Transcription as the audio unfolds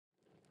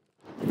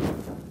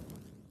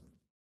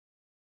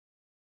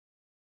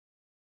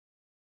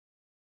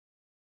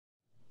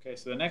Okay,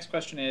 so the next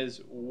question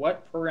is,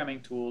 what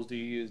programming tools do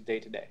you use day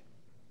to day?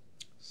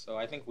 So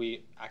I think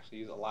we actually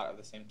use a lot of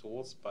the same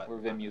tools, but We're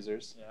Vim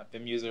users. yeah,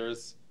 Vim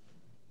users.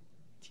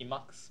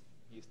 Tmux.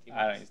 Use Tmux.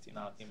 I don't use Tmux.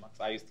 No, Tmux.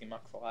 I use Tmux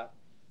a lot.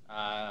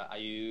 I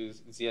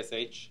use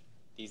ZSH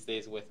these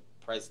days with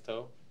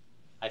Presto.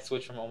 I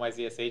switched from all my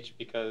ZSH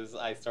because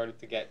I started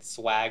to get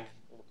swag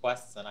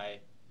requests, and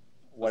I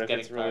What was if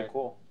getting it's really tired.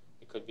 cool?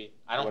 It could be.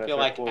 I don't What if feel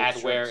they're like cool with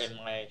adware shirts? in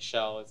my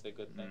shell is a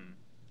good thing.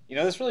 You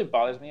know, this really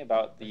bothers me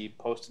about the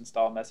post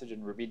install message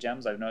in Ruby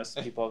gems. I've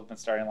noticed people have been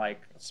starting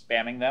like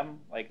spamming them.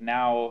 Like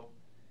now,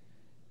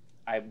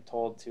 I'm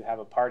told to have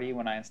a party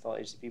when I install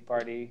HTTP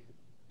party,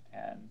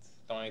 and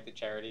Donate to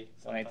charity.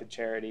 donate to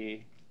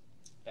charity.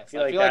 Yes, I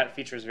feel like that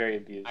feature is very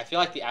abused. I feel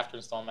like the after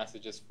install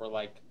message is for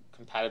like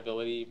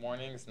compatibility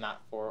warnings,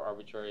 not for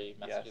arbitrary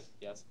messages.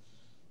 Yes.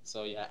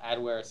 So yeah,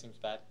 adware seems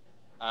bad.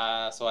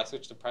 So I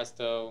switched to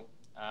Presto.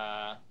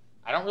 I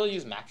don't really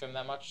use Maxim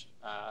that much.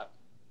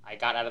 I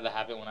got out of the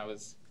habit when I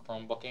was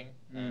Chromebooking,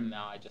 and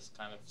now I just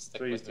kind of stick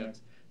with it.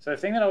 So the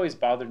thing that always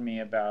bothered me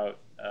about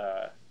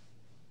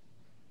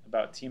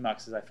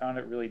Tmux is I found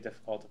it really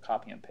difficult to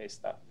copy and paste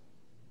stuff.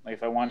 Like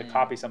if I wanted to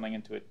copy something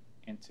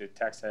into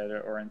text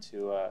editor or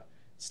into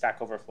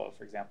Stack Overflow,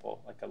 for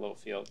example, like a little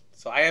field.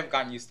 So I have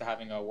gotten used to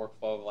having a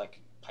workflow of like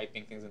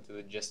piping things into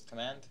the gist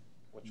command,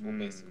 which will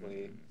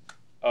basically.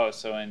 Oh,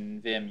 so in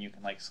Vim you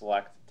can like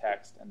select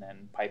text and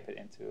then pipe it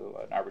into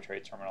an arbitrary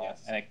terminal,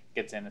 and it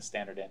gets in a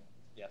standard in.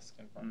 Yes,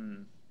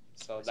 confirm.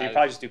 So you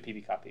probably just do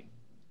PB copy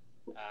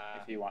if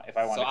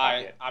I want to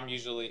copy it. I'm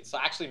usually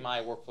actually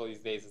my workflow these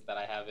days is that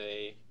I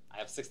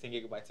have 16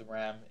 gigabytes of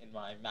RAM in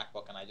my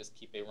MacBook, and I just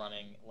keep a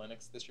running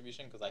Linux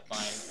distribution because I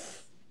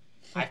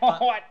find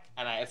what?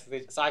 And I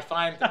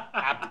find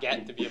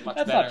apt-get to be a much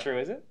That's better. That's not true,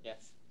 is it?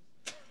 Yes.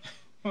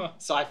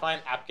 So I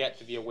find apt-get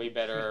to be a way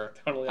better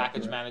totally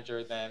package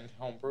manager than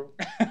Homebrew,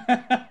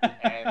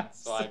 and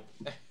so I.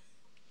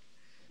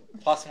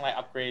 Plus, when I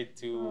upgrade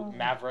to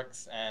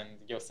Mavericks and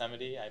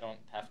Yosemite, I don't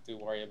have to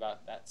worry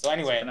about that. So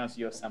anyway, it's pronounced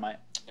Yosemite.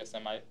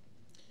 Yosemite.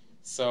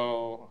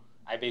 So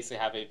I basically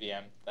have a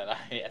VM that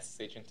I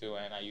SSH into,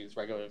 and I use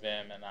regular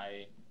Vim, and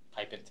I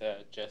pipe into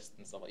gist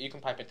and stuff. You can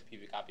pipe into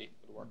PB copy. It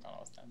would work on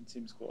OS 10. It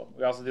seems cool.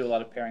 We also do a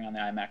lot of pairing on the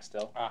iMac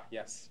still.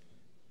 Yes.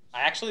 I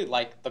actually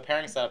like the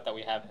pairing setup that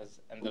we have has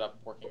ended up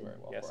working very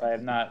well. Yes, for us. I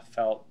have not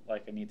felt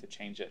like I need to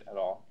change it at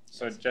all.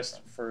 So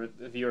just for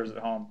the viewers at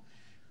home,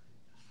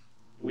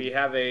 we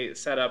have a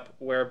setup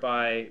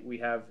whereby we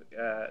have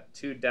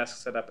two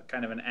desks set up at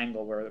kind of an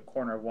angle where the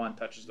corner of one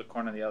touches the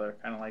corner of the other,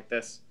 kind of like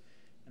this.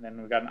 And then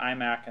we've got an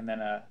iMac and then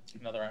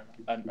another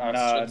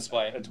iMac.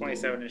 Display. A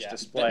 27-inch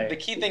display. The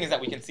key thing is that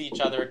we can see each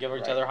other, give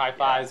each other high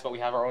fives, but we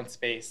have our own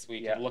space.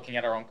 We can looking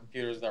at our own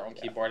computers with our own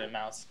keyboard and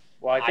mouse.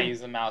 Well, I use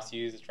the mouse,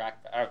 you use the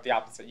trackpad. Or the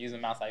opposite, use the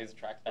mouse, I use the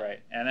trackpad.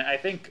 Right, and I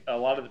think a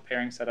lot of the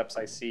pairing setups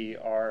I see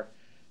are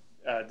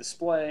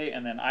display,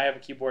 and then I have a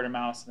keyboard and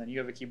mouse, and then you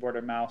have a keyboard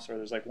and mouse, or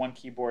there's like one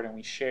keyboard and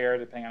we share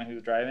depending on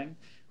who's driving.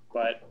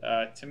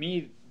 But to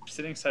me,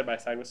 sitting side by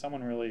side with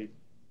someone really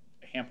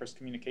hampers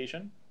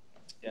communication.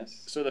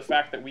 Yes. So the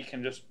fact that we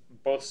can just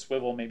both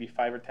swivel maybe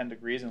 5 or 10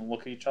 degrees and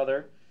look at each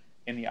other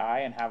in the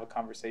eye and have a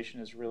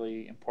conversation is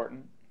really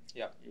important.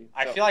 Yeah.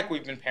 I feel like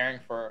I've been pairing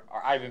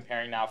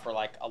now for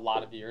like a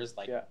lot of years,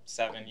 like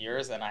 7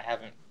 years, and I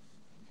haven't.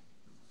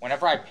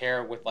 Whenever I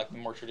pair with like the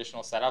more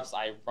traditional setups,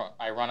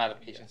 I run out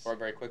of patience for it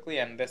very quickly,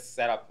 and this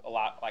setup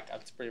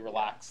it's pretty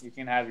relaxed. You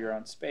can have your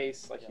own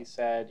space, like you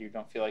said. You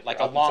don't feel like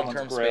a you're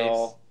long-term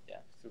grill. space. Yeah.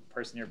 The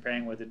person you're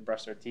pairing with didn't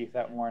brush their teeth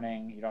that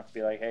morning. You don't have to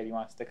be like, hey, do you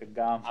want to stick a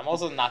gum? I'm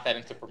also not that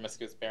into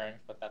promiscuous pairing,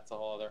 but that's a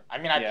whole other. I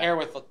mean, I pair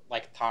with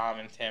like Tom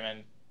and Tim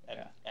and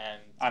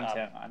I'm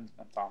Tim. I'm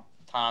Tom.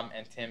 Tom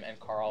and Tim and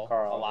Carl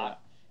a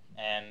lot,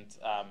 and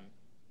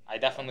I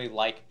definitely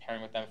like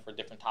pairing with them for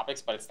different topics.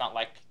 But it's not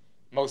like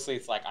mostly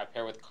it's like I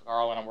pair with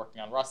Carl when I'm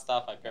working on Rust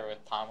stuff. I pair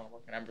with Tom when I'm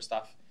working on Ember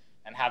stuff,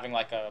 and having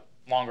like a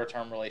longer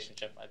term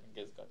relationship I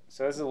think is good.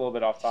 So this is a little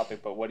bit off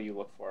topic, but what do you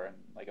look for in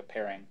like a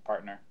pairing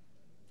partner?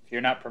 If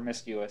you're not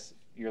promiscuous,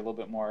 you're a little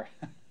bit more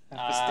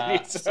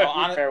fastidious. So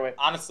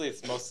honestly,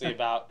 it's mostly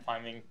about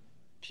finding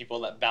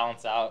people that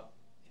balance out,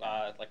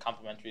 like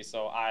complementary.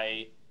 So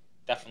I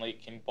definitely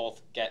can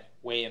both get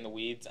way in the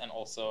weeds and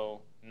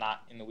also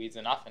not in the weeds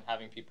enough, and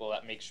having people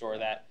that make sure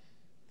that,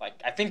 like,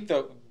 I think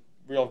the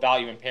real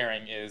value in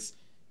pairing is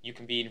you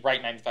can be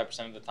right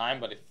 95% of the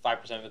time, but if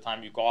 5% of the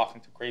time you go off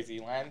into crazy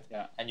land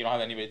and you don't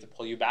have anybody to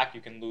pull you back,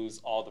 you can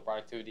lose all the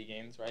productivity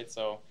gains, right?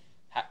 So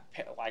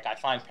like I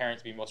find pairing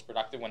to be most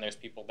productive when there's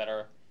people that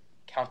are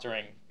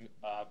countering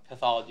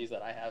pathologies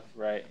that I have.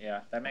 Right, yeah,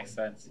 that makes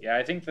sense. Yeah,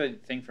 I think the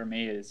thing for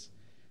me is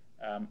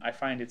I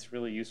find it's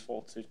really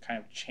useful to kind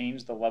of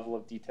change the level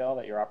of detail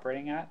that you're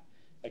operating at.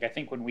 Like I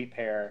think when we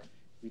pair,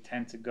 we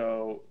tend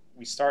to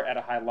we start at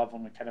a high level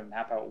and we kind of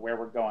map out where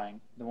we're going,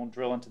 then we'll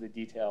drill into the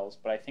details.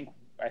 But I think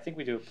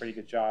we do a pretty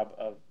good job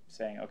of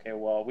saying, okay,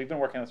 well, we've been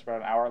working on this for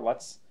about an hour,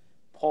 let's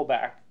pull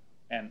back.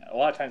 And a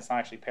lot of times it's not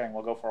actually pairing,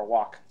 we'll go for a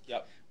walk.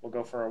 Yep. We'll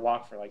go for a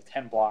walk for like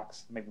 10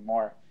 blocks, maybe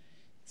more.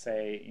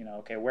 Say,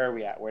 okay, where are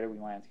we at? Where do we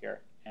land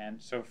here?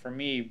 And so for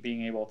me,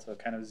 being able to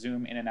kind of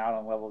zoom in and out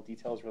on level of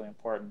detail is really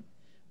important.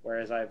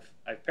 Whereas I've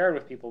paired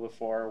with people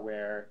before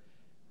where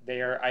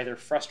they are either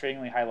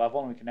frustratingly high level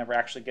and we can never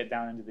actually get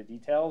down into the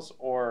details,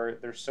 or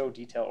they're so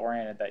detail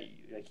oriented that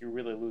you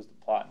really lose the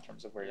plot in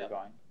terms of where you're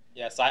going.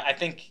 Yeah, so I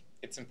think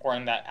it's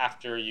important that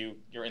after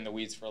you're in the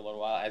weeds for a little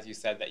while, as you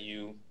said, that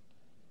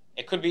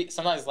it could be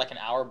sometimes it's like an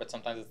hour, but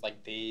sometimes it's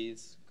like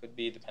days, could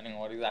be depending on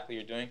what exactly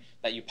you're doing,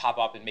 that you pop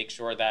up and make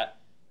sure that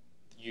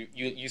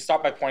you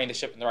start by pointing the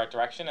ship in the right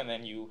direction, and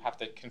then you have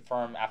to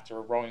confirm after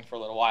rowing for a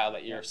little while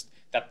that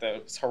that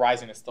the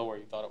horizon is still where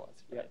you thought it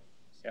was. Right?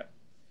 Yeah.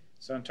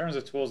 So in terms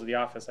of tools of the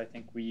office, I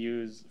think we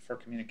use for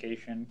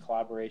communication,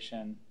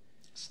 collaboration,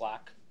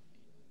 Slack.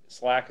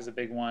 Slack is a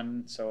big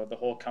one. So the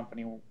whole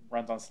company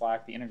runs on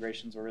Slack. The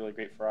integrations are really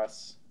great for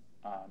us.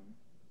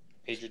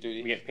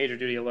 PagerDuty. We get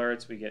PagerDuty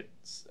alerts. We get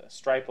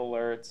Stripe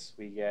alerts.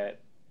 We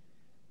get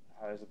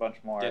there's a bunch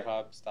more.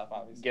 GitHub stuff,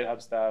 obviously.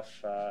 GitHub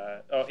stuff.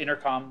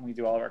 Intercom. We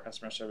do all of our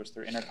customer service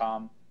through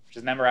Intercom, which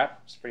is an Ember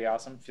app. It's pretty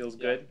awesome. Feels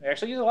good. We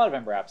actually use a lot of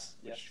Ember apps,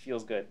 which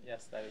feels good.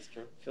 Yes, that is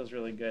true. Feels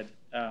really good.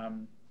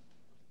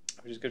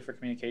 Which is good for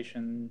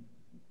communication.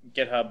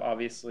 GitHub,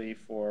 obviously,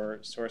 for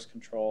source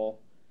control.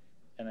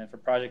 And then for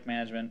project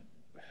management,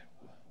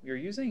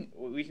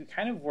 we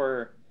kind of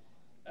were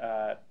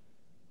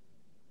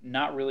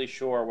not really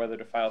sure whether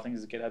to file things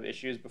as GitHub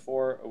issues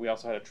before. We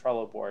also had a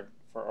Trello board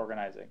for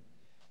organizing.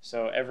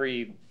 So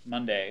every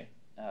Monday,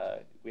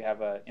 we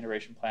have an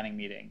integration planning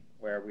meeting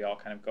where we all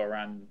kind of go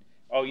around.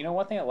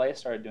 One thing that Leia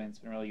started doing that's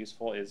been really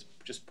useful is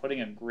just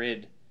putting a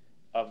grid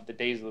of the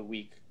days of the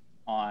week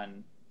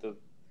on the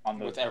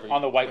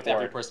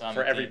whiteboard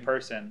for every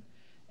person.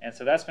 And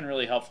so that's been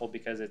really helpful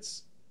because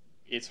it's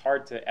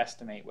hard to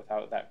estimate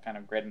without that kind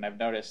of grid. And I've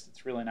noticed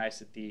it's really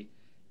nice at the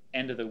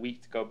end of the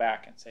week to go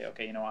back and say,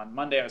 okay, on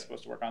Monday I was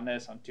supposed to work on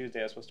this, on Tuesday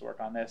I was supposed to work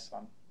on this,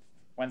 on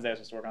Wednesday I was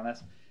supposed to work on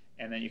this.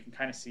 And then you can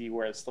kind of see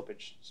where the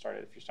slippage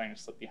started. If you're starting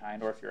to slip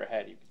behind, or if you're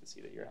ahead, you can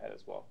see that you're ahead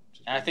as well.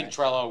 And I think nice.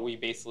 Trello, we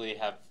basically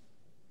have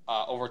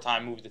over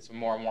time moved it to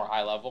more and more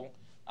high level,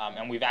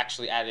 and we've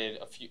actually added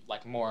a few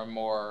more and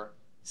more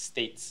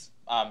states.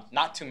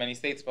 Not too many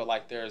states, but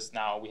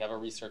we have a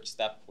research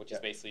step, which is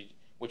basically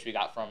which we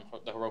got from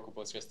the Heroku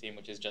Postgres team,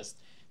 which is just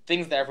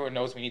things that everyone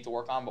knows we need to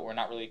work on, but we're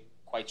not really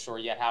quite sure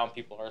yet how, and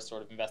people are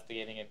sort of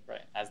investigating it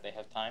as they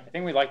have time. I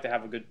think we like to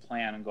have a good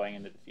plan going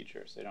into the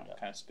future so you don't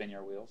kind of spin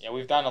your wheels. Yeah,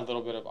 we've done a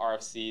little bit of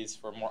RFCs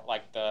for more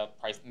like the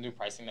new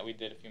pricing that we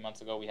did a few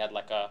months ago. We had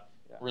a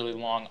really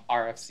long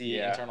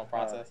RFC internal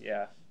process.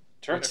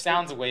 Which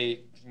sounds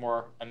way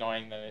more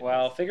annoying than it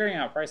is. Figuring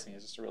out pricing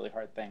is just a really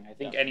hard thing. I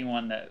think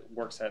anyone that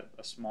works at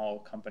a small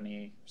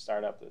company,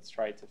 startup that's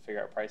tried to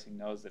figure out pricing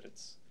knows that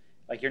it's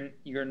like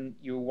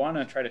you want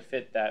to try to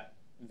fit that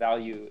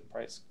value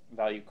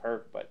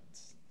curve, but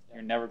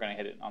you're never going to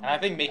hit it on. And I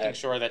think making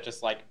sure that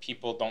just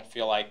people don't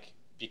feel like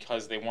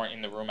because they weren't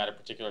in the room at a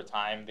particular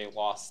time, they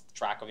lost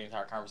track of the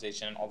entire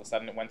conversation and all of a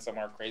sudden it went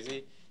somewhere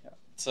crazy. Yeah.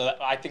 So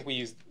I think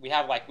we've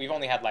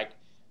only had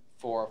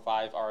 4 or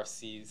 5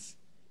 RFCs,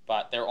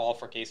 but they're all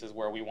for cases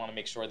where we want to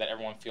make sure that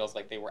everyone feels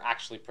like they were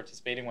actually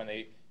participating when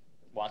they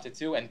wanted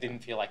to and didn't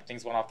feel like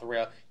things went off the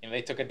rail.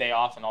 They took a day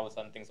off and all of a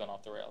sudden things went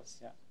off the rails.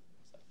 Yeah.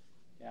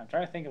 Yeah, I'm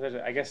trying to think of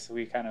I guess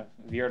we kind of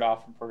veered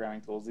off from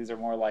programming tools. These are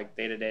more like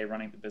day-to-day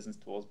running the business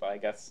tools, but I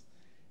guess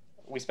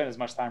we spend as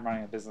much time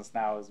running a business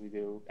now as we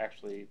do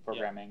actually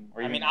programming.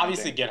 Yeah.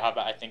 Obviously GitHub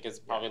I think is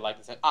probably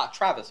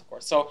Travis, of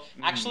course. So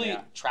actually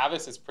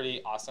Travis is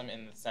pretty awesome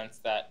in the sense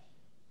that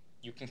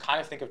you can kind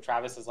of think of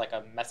Travis as like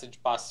a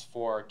message bus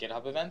for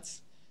GitHub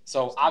events.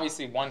 So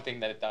obviously one thing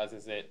that it does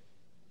is it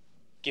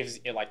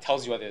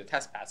tells you whether the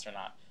test passed or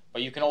not,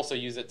 but you can also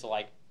use it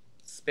to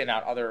spin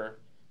out other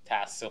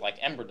tasks. So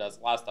Ember does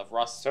a lot of stuff.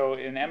 Rust. So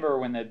in Ember,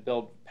 when the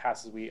build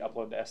passes, we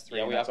upload to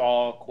S3. Yeah, it's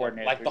all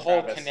coordinated. Like the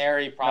whole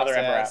Canary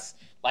process.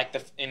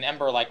 In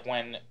Ember,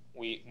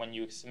 when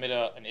you submit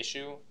an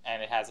issue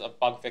and it has a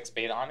bug fix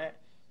beta on it,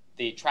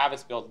 the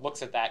Travis build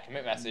looks at that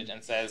commit message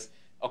and says,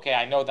 okay,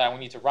 I know that we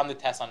need to run the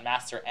test on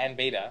master and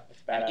beta,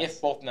 and if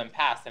both of them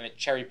pass, then it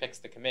cherry picks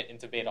the commit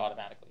into beta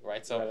automatically,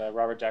 right? So the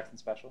Robert Jackson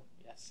special.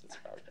 Yes, it's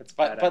Robert.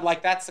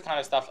 But that's the kind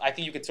of stuff. I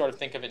think you could sort of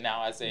think of it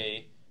now as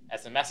a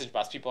message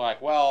bus. People are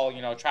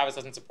like, Travis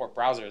doesn't support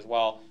browsers.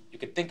 Well, you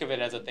could think of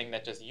it as a thing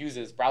that just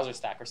uses browser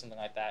stack or something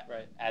like that.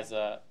 Right.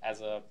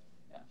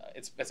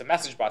 It's a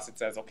message bus. It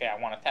says, okay, I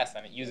want to test,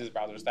 and it uses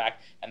browser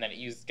stack, and then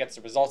it gets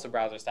the results of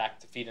browser stack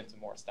to feed into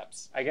more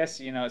steps. I guess,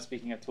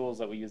 speaking of tools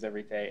that we use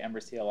every day,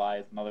 Ember CLI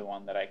is another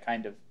one that I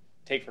kind of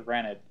take for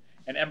granted.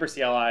 And Ember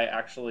CLI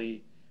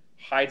actually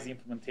hides the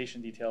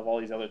implementation detail of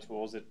all these other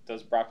tools. It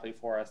does Broccoli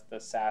for us,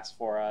 does SAS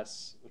for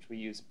us, which we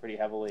use pretty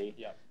heavily.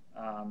 Yeah.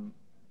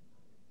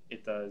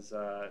 It does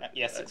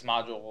ES6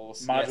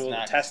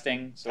 modules,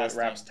 testing, so it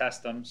wraps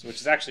tests, which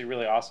is actually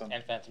really awesome.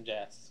 And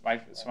Phantom.js.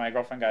 My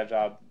girlfriend got a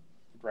job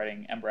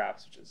writing Ember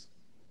apps, which is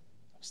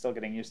I'm still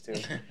getting used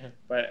to.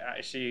 But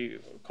she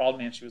called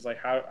me and she was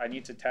like, "I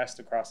need to test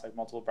across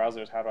multiple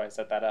browsers. How do I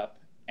set that up?"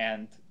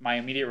 And my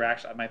immediate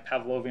reaction, my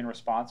Pavlovian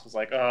response was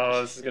like,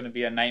 oh, this is going to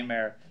be a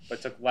nightmare. But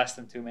it took less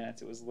than 2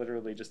 minutes. It was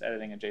literally just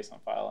editing a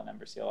JSON file in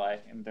Ember CLI.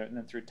 And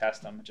then through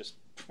Testum, it just,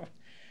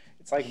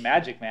 it's like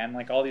magic, man.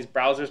 Like all these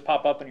browsers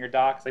pop up in your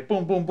dock. It's like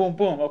boom, boom, boom,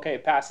 boom. Okay,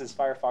 it passes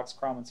Firefox,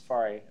 Chrome, and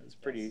Safari. It was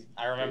pretty. Yes.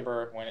 I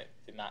remember when it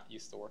did not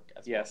used to work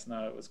as well. Yes,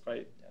 no, it was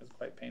quite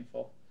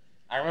painful.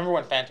 I remember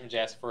when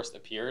PhantomJS first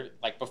appeared.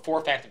 Like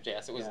before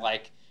PhantomJS, it was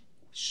like,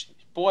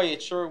 boy,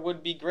 it sure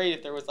would be great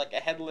if there was like a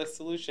headless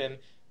solution.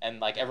 And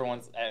like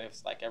everyone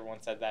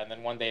said that, and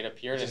then one day it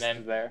appeared,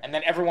 and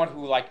then everyone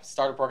who like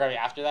started programming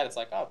after that, it's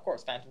like, oh, of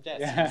course, PhantomJS.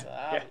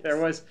 Yeah, there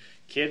was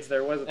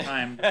a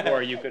time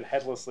before you could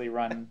headlessly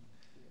run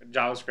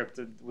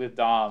JavaScript with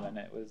DOM, and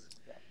it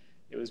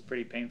was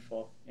pretty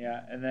painful. Yeah,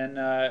 and then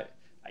I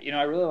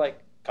really like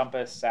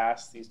Compass,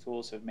 Sass. These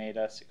tools have made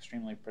us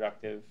extremely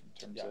productive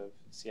in terms of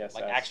CSS.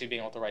 Like actually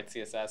being able to write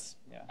CSS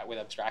with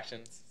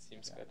abstractions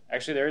seems good.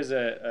 Actually, there is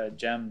a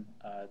gem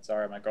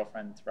Zara, my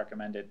girlfriend,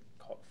 recommended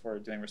for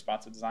doing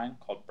responsive design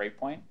called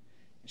Breakpoint.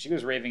 And she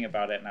was raving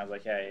about it, and I was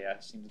like, yeah,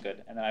 seems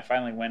good. And then I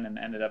finally went and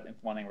ended up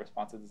implementing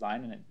responsive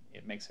design, and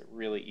it makes it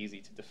really easy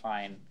to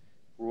define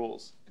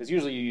rules. Because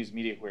usually you use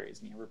media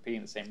queries, and you're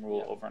repeating the same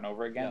rule over and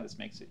over again. This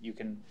makes it, you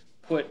can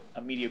put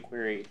a media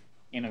query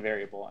in a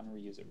variable and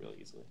reuse it really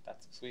easily.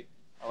 That's sweet.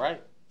 All right.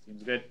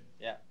 Seems good.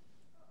 Yeah.